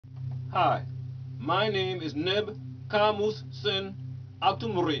Hi, my name is Neb Kamus Sen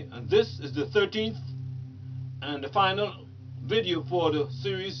Altumuri, and this is the 13th and the final video for the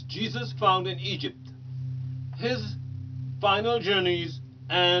series Jesus Found in Egypt, his final journeys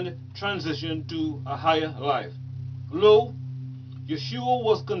and transition to a higher life. Lo, Yeshua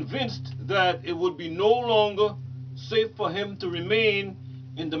was convinced that it would be no longer safe for him to remain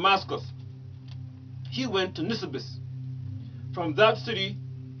in Damascus. He went to Nisibis. From that city,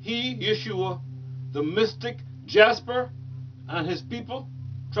 he, Yeshua, the mystic Jasper, and his people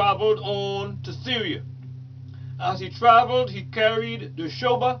traveled on to Syria. As he traveled, he carried the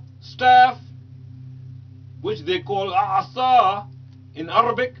Shoba staff, which they call Asa in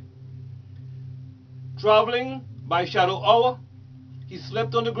Arabic. Traveling by shadow hour, he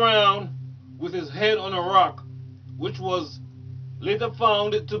slept on the ground with his head on a rock, which was later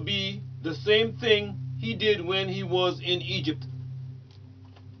found to be the same thing he did when he was in Egypt.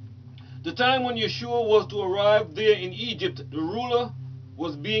 The time when Yeshua was to arrive there in Egypt, the ruler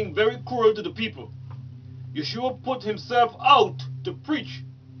was being very cruel to the people. Yeshua put himself out to preach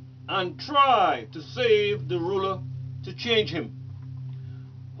and try to save the ruler to change him.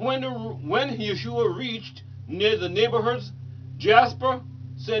 When Yeshua reached near the neighborhoods, Jasper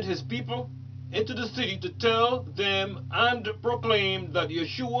sent his people into the city to tell them and proclaim that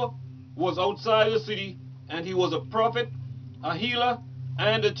Yeshua was outside the city and he was a prophet, a healer,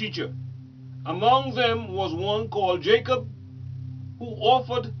 and a teacher. Among them was one called Jacob, who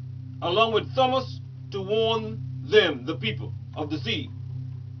offered, along with Thomas, to warn them, the people of the city.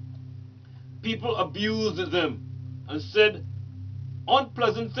 People abused them and said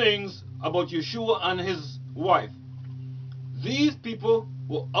unpleasant things about Yeshua and his wife. These people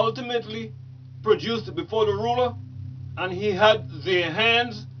were ultimately produced before the ruler, and he had their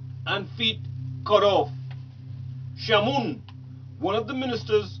hands and feet cut off. Shamun, one of the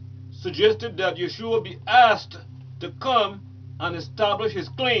ministers, suggested that Yeshua be asked to come and establish his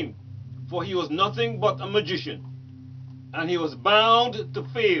claim, for he was nothing but a magician, and he was bound to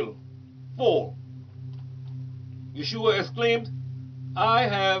fall. Yeshua exclaimed, "I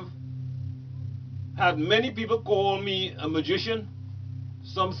have had many people call me a magician.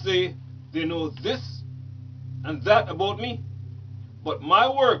 Some say they know this and that about me, but my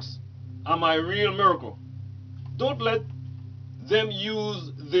works are my real miracle. Don't let them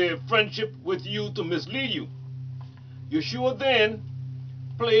use their friendship with you to mislead you." Yeshua then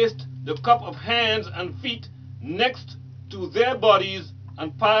placed the cup of hands and feet next to their bodies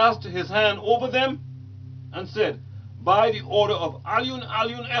and passed his hand over them and said, "By the order of Alyun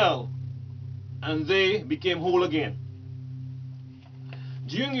Alyun El," and they became whole again.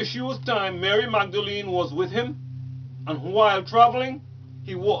 During Yeshua's time, Mary Magdalene was with him, and while traveling,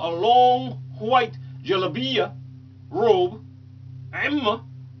 he wore a long white jalabiya robe, imma,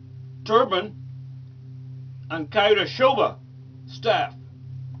 turban, and carried a shoba staff.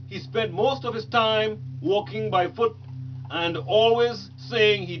 He spent most of his time walking by foot and always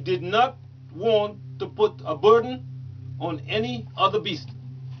saying he did not want to put a burden on any other beast.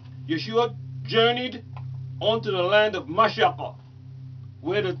 Yeshua journeyed onto the land of Mashaqah,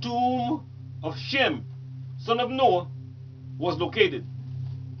 where the tomb of Shem, son of Noah, was located.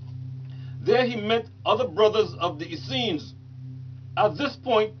 There he met other brothers of the Essenes. At this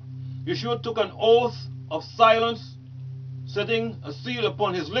point, Yeshua took an oath of silence, setting a seal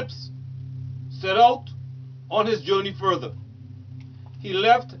upon his lips, set out on his journey further. He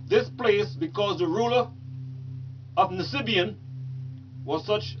left this place because the ruler of Nisibian was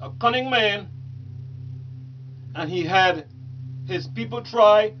such a cunning man, and he had his people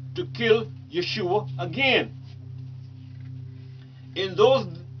try to kill Yeshua again. In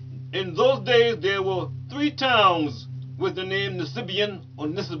those days there were 3 towns with the name Nisibian or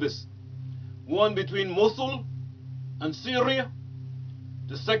Nisibis, one between Mosul and Syria,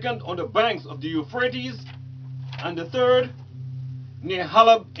 the second on the banks of the Euphrates, and the third near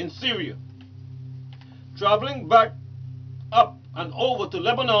Halab in Syria. Traveling back up and over to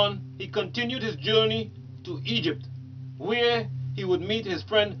Lebanon, he continued his journey to Egypt, where he would meet his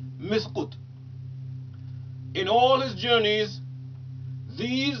friend Miskut. In all his journeys,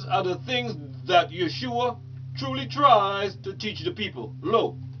 these are the things that Yeshua truly tries to teach the people.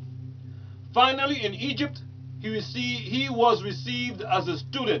 Lo, finally in Egypt, he was received as a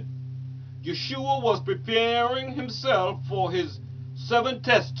student. Yeshua was preparing himself for his 7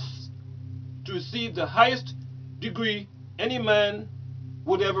 tests to receive the highest degree any man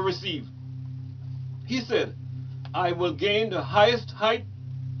would ever receive. He said, "I will gain the highest height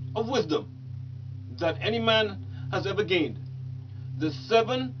of wisdom that any man has ever gained. The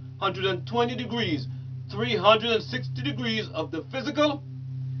 720 degrees, 360 degrees of the physical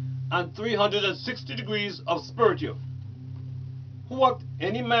and 360 degrees of spiritual. What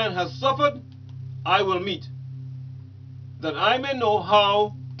any man has suffered, I will meet, that I may know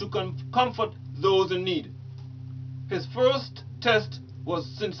how to comfort those in need. His first test was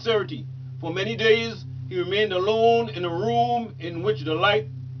sincerity. For many days he remained alone in a room in which the light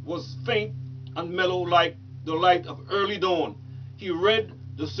was faint and mellow like the light of early dawn. He read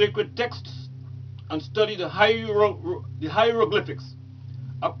the sacred texts and studied the hieroglyphics.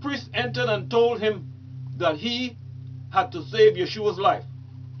 A priest entered and told him that he had to save Yeshua's life.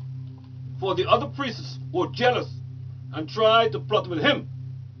 For the other priests were jealous and tried to plot with him.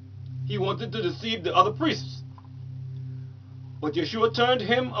 He wanted to deceive the other priests. But Yeshua turned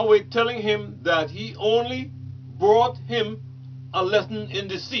him away, telling him that he only brought him a lesson in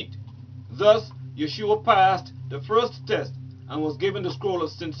deceit. Thus, Yeshua passed the first test and was given the scroll of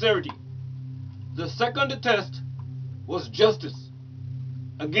sincerity. The second test was justice.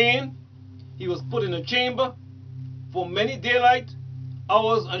 Again, he was put in a chamber for many daylight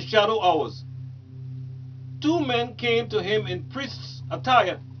hours and shadow hours. Two men came to him in priest's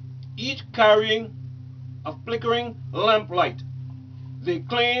attire, each carrying a flickering lamplight. They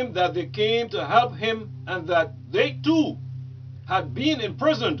claimed that they came to help him and that they too had been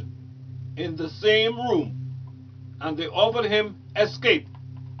imprisoned in the same room, and they offered him escape.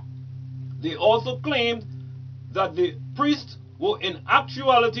 They also claimed that the priests were in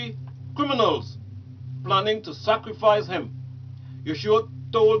actuality criminals planning to sacrifice him. Yeshua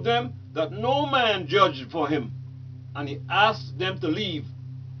told them that no man judged for him, and he asked them to leave.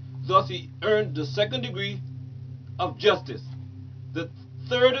 Thus he earned the second degree of justice. The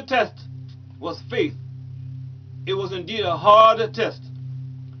third test was faith. It was indeed a hard test.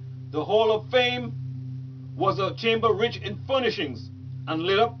 The Hall of Fame was a chamber rich in furnishings and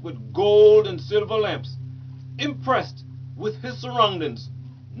lit up with gold and silver lamps. Impressed with his surroundings,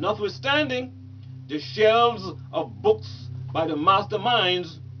 notwithstanding the shelves of books by the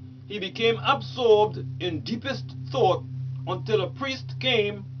masterminds, he became absorbed in deepest thought until a priest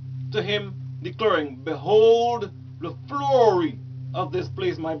came to him declaring, "Behold the glory of this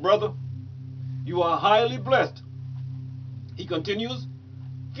place, my brother. You are highly blessed." He continues,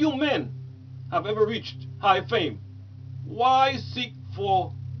 "Few men have ever reached high fame. Why seek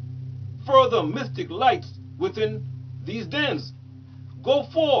for further mystic lights within these dens? Go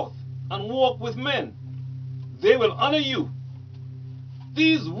forth and walk with men. They will honor you.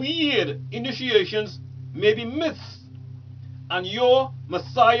 These weird initiations may be myths, and your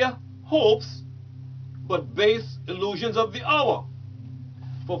Messiah hopes, but base illusions of the hour."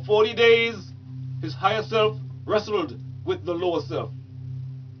 For 40 days, his higher self wrestled with the lower self,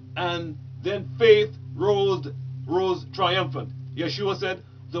 and then faith rose triumphant. Yeshua said,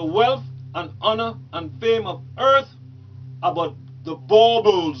 "The wealth and honor and fame of earth are but the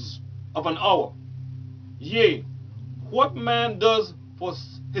baubles of an hour. Yea, what man does for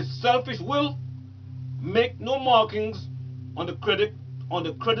his selfish will, make no markings on the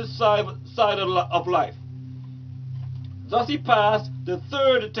credit side of life." Thus he passed the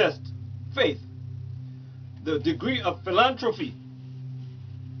third test, faith. The degree of philanthropy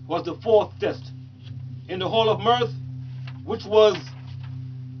was the fourth test. In the hall of mirth, which was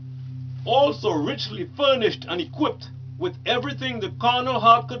also richly furnished and equipped with everything the carnal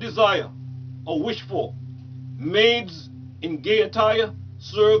heart could desire or wish for, maids in gay attire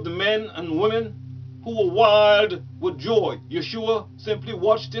served the men and women who were wild with joy. Yeshua simply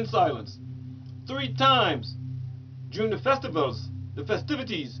watched in silence. 3 times during the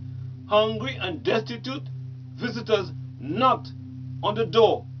festivities, hungry and destitute visitors knocked on the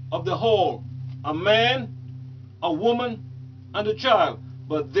door of the hall, a man, a woman, and a child,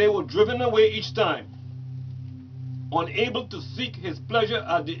 but they were driven away each time. Unable to seek his pleasure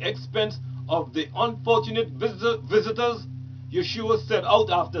at the expense of the unfortunate visitors, Yeshua set out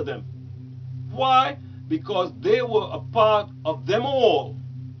after them. Why? Because they were a part of them all,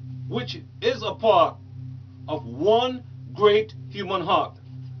 which is a part of one great human heart.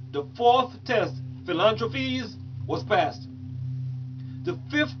 The fourth test, philanthropies, was passed. The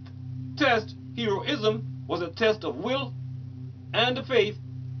fifth test, heroism, was a test of will and faith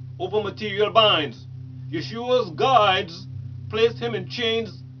over material binds. Yeshua's guides placed him in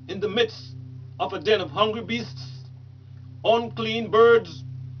chains in the midst of a den of hungry beasts, unclean birds,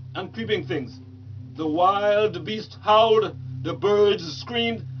 and creeping things. The wild beasts howled, the birds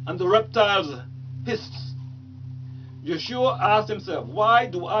screamed, and the reptiles hissed. Yeshua asked himself, "Why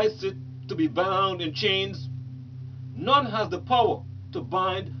do I sit to be bound in chains? None has the power to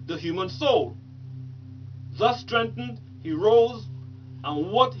bind the human soul." Thus strengthened, he rose,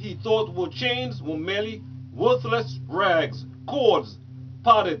 and what he thought were chains were merely worthless rags, cords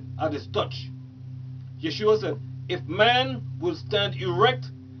parted at his touch. Yeshua said, if man will stand erect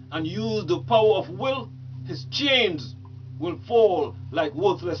and use the power of will, his chains will fall like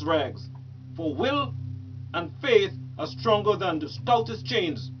worthless rags. For will and faith are stronger than the stoutest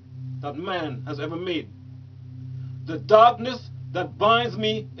chains that man has ever made. The darkness that binds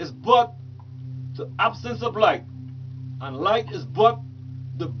me is but the absence of light, and light is but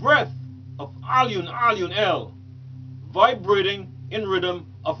the breath of Alun Alun El, vibrating in rhythm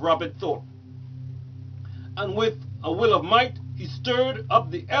of rapid thought. And with a will of might he stirred up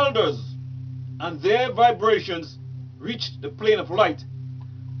the elders, and their vibrations reached the plane of light,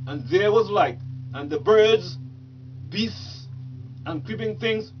 and there was light, and the birds, beasts, and creeping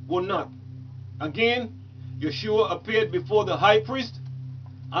things were not. Again, Yeshua appeared before the high priest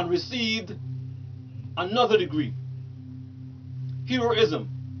and received another degree, heroism.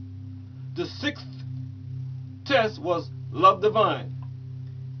 The sixth test was love divine.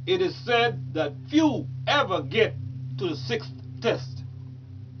 It is said that few ever get to the sixth test.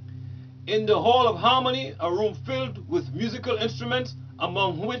 In the hall of harmony, a room filled with musical instruments,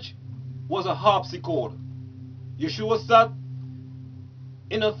 among which was a harpsichord. Yeshua sat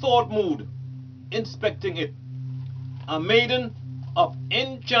in a thought mood, inspecting it. A maiden of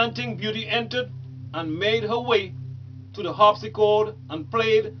enchanting beauty entered and made her way to the harpsichord and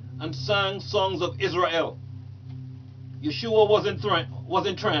played and sang songs of Israel. Yeshua was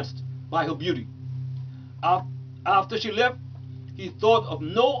entranced by her beauty. After she left, he thought of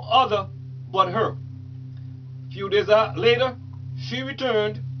no other but her. Few days later, she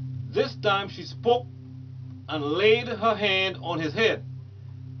returned. This time she spoke and laid her hand on his head.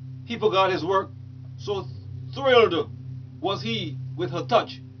 He forgot his work, so thrilled was he with her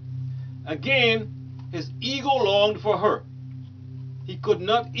touch. Again, his ego longed for her. He could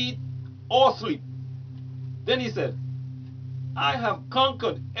not eat or sleep. Then he said, I have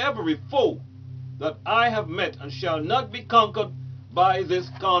conquered every foe that I have met, and shall not be conquered by this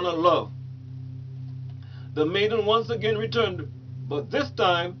carnal love. The maiden once again returned, but this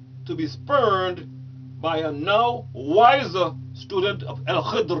time to be spurned by a now wiser student of El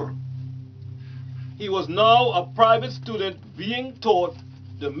Khidr. He was now a private student being taught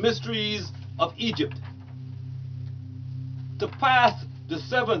the mysteries of Egypt. To pass the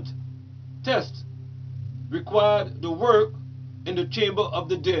seventh test required the work in the chamber of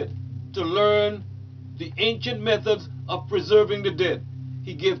the dead, to learn the ancient methods of preserving the dead.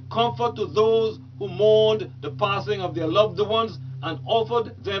 He gave comfort to those who mourned the passing of their loved ones and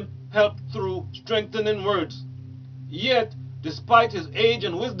offered them help through strengthening words. Yet, despite his age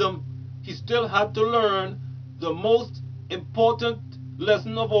and wisdom, he still had to learn the most important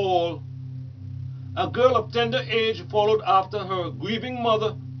lesson of all. A girl of tender age followed after her grieving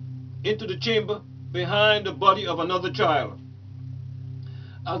mother into the chamber behind the body of another child.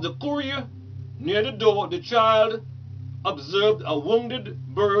 As the courier near the door, the child observed a wounded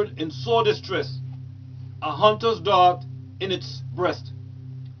bird in sore distress, a hunter's dart in its breast.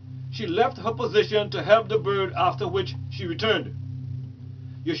 She left her position to help the bird, after which she returned.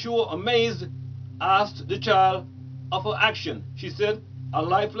 Yeshua, amazed, asked the child of her action. She said, a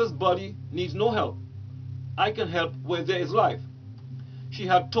lifeless body needs no help. I can help where there is life. She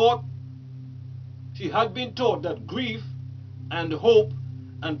had been taught that grief and hope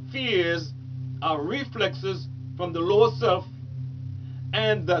and fears are reflexes from the lower self,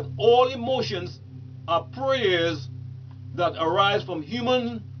 and that all emotions are prayers that arise from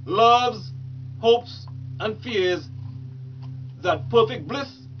human loves, hopes, and fears, that perfect bliss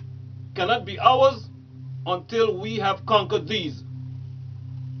cannot be ours until we have conquered these.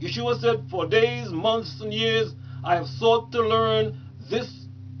 Yeshua said, for days, months, and years, I have sought to learn this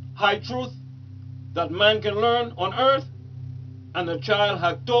high truth that man can learn on earth, and the child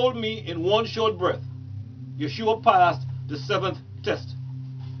had told me in one short breath. Yeshua passed the seventh test.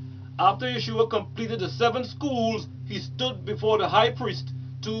 After Yeshua completed the 7 schools, he stood before the high priest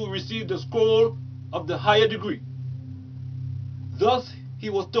to receive the scroll of the higher degree. Thus he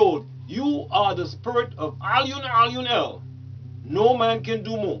was told, you are the spirit of Alun Alun El. No man can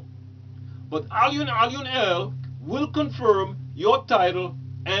do more. But Alun Alun El will confirm your title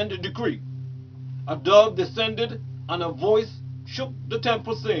and decree. A dove descended, and a voice shook the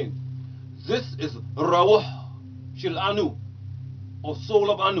temple, saying, this is Rawah Shil Anu, or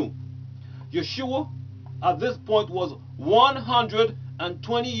soul of Anu. Yeshua at this point was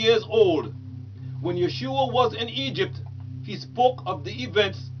 120 years old. When Yeshua was in Egypt, he spoke of the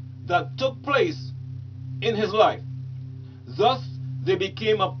events that took place in his life. Thus, they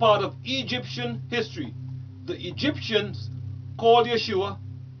became a part of Egyptian history. The Egyptians called Yeshua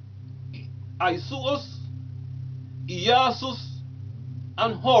Isuus, Iasus,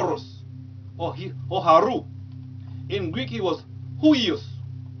 and Horus, or Haru. In Greek, he was Huios,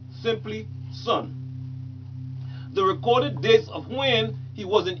 simply son. The recorded dates of when he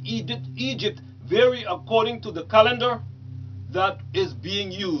was in Egypt vary according to the calendar that is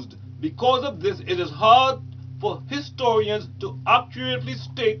being used. Because of this, it is hard for historians to accurately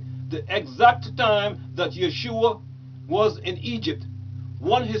state the exact time that Yeshua was in Egypt.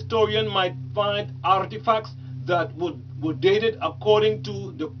 One historian might find artifacts that were dated according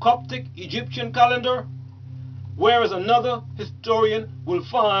to the Coptic Egyptian calendar, whereas another historian will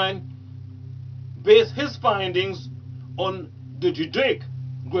base his findings on the Judaic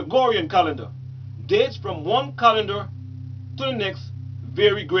Gregorian calendar. Dates from one calendar to the next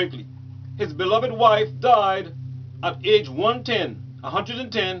vary greatly. His beloved wife died at age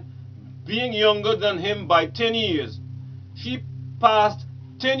 110, being younger than him by 10 years. She passed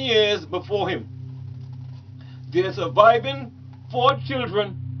 10 years before him. Their surviving 4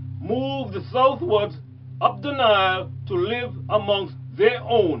 children moved southwards up the Nile to live amongst their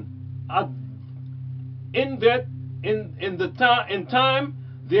own. In time,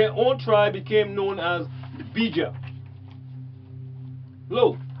 their own tribe became known as Giza.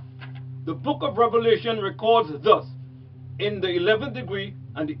 Lo, the book of Revelation records thus, in the 11th degree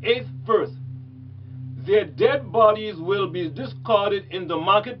and the 8th verse, their dead bodies will be discarded in the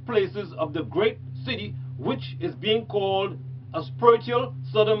marketplaces of the great city, which is being called a spiritual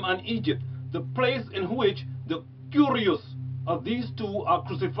Sodom and Egypt, the place in which the curious of these two are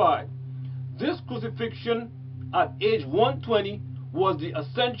crucified. This crucifixion at age 120 was the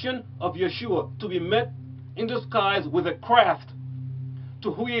ascension of Yeshua, to be met in the skies with a craft,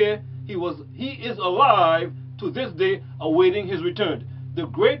 to where he is alive to this day, awaiting his return. The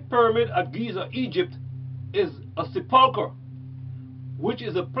Great Pyramid at Giza, Egypt, is a sepulchre, which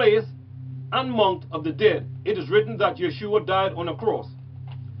is a place and mount of the dead. It is written that Yeshua died on a cross.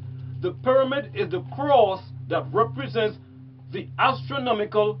 The pyramid is the cross that represents the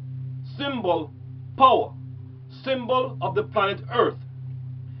astronomical symbol power, symbol of the planet Earth.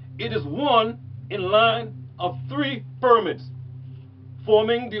 It is one in line of 3 pyramids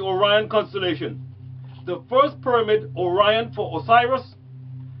forming the Orion constellation. The first pyramid, Orion, for Osiris,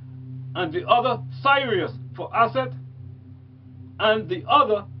 and the other Sirius for Aset, and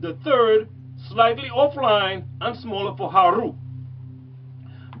the third, slightly offline and smaller, for Haru,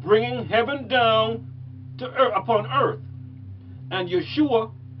 bringing heaven down to earth, upon earth. And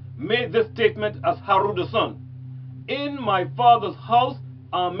Yeshua made this statement as Haru the son: in my Father's house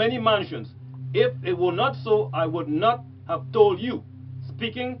are many mansions. If it were not so, I would not have told you.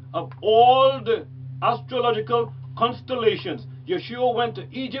 Speaking of all the astrological constellations, Yeshua went to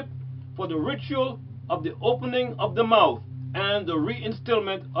Egypt for the ritual of the opening of the mouth and the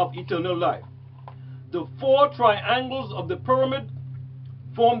reinstillment of eternal life. The 4 triangles of the pyramid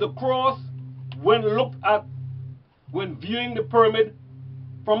form the cross when viewing the pyramid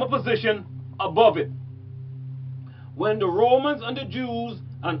from a position above it. When the Romans and the Jews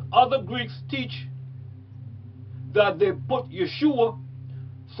and other Greeks teach that they put Yeshua,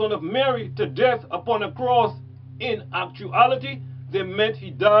 son of Mary, to death upon a cross, in actuality they meant he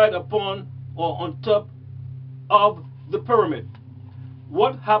died upon or on top of the pyramid.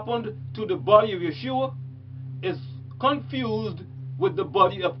 What happened to the body of Yeshua is confused with the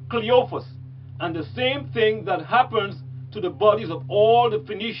body of Cleophas, and the same thing that happens to the bodies of all the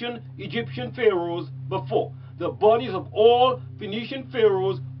Phoenician Egyptian pharaohs before. The bodies of all Phoenician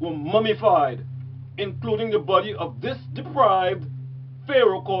pharaohs were mummified, including the body of this deprived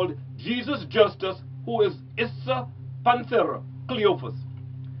pharaoh called Jesus Justus, who is Issa Panthera Cleophas.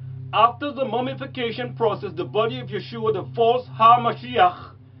 After the mummification process, the body of Yeshua, the false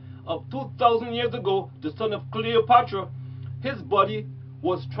HaMashiach of 2,000 years ago, the son of Cleopatra, his body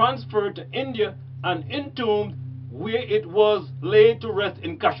was transferred to India and entombed, where it was laid to rest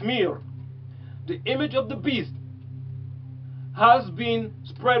in Kashmir. The image of the beast has been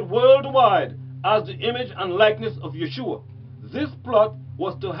spread worldwide as the image and likeness of Yeshua. This plot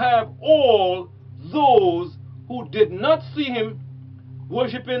was to have all those who did not see him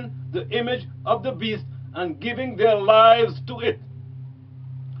worshipping the image of the beast and giving their lives to it.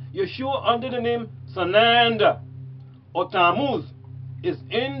 Yeshua, under the name Sananda or Tammuz, is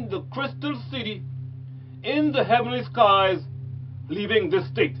in the crystal city in the heavenly skies, leaving this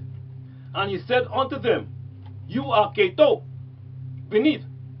state. And he said unto them, you are Keto, beneath.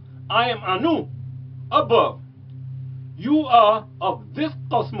 I am Anu, above. You are of this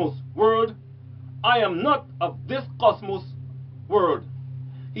cosmos world. I am not of this cosmos world.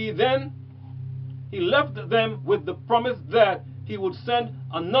 He left them with the promise that he would send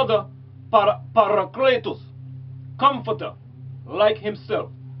another Paracletus, comforter, like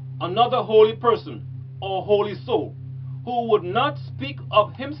himself, another holy person or holy soul, who would not speak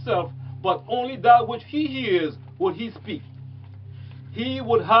of himself, but only that which he hears would he speak. He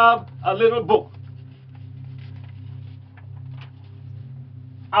would have a little book,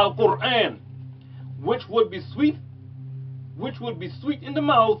 Al-Quran, which would be sweet in the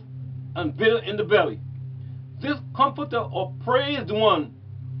mouth and bitter in the belly. This comforter or praised one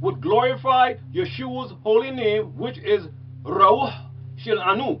would glorify Yeshua's holy name, which is Rauh Shel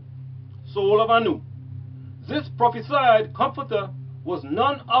Anu, soul of Anu. This prophesied comforter was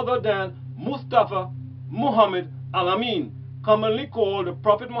none other than Mustafa Muhammad Al-Amin, commonly called the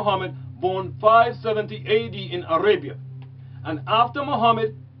Prophet Muhammad, born 570 AD in Arabia. And after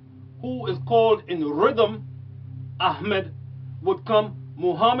Muhammad, who is called in rhythm Ahmed, would come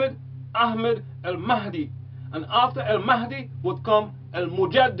Muhammad Ahmed al-Mahdi, and after al-Mahdi would come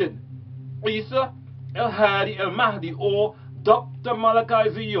al-Mujaddid Isa al-Hadi al-Mahdi, or Dr. Malachi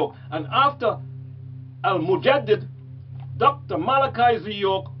Ziyok, and after al-Mujaddid Dr. Malachi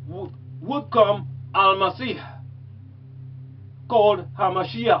Ziyok would come al-Masih, called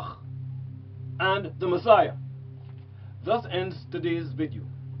Hamashiach, and the Messiah. Thus ends today's video.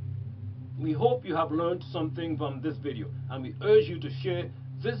 We hope you have learned something from this video, and we urge you to share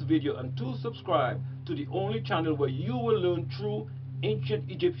this video and to subscribe to the only channel where you will learn true ancient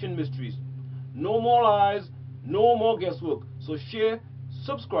Egyptian mysteries. No more lies, no more guesswork. So share,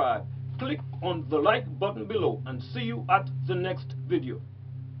 subscribe, click on the like button below, and see you at the next video.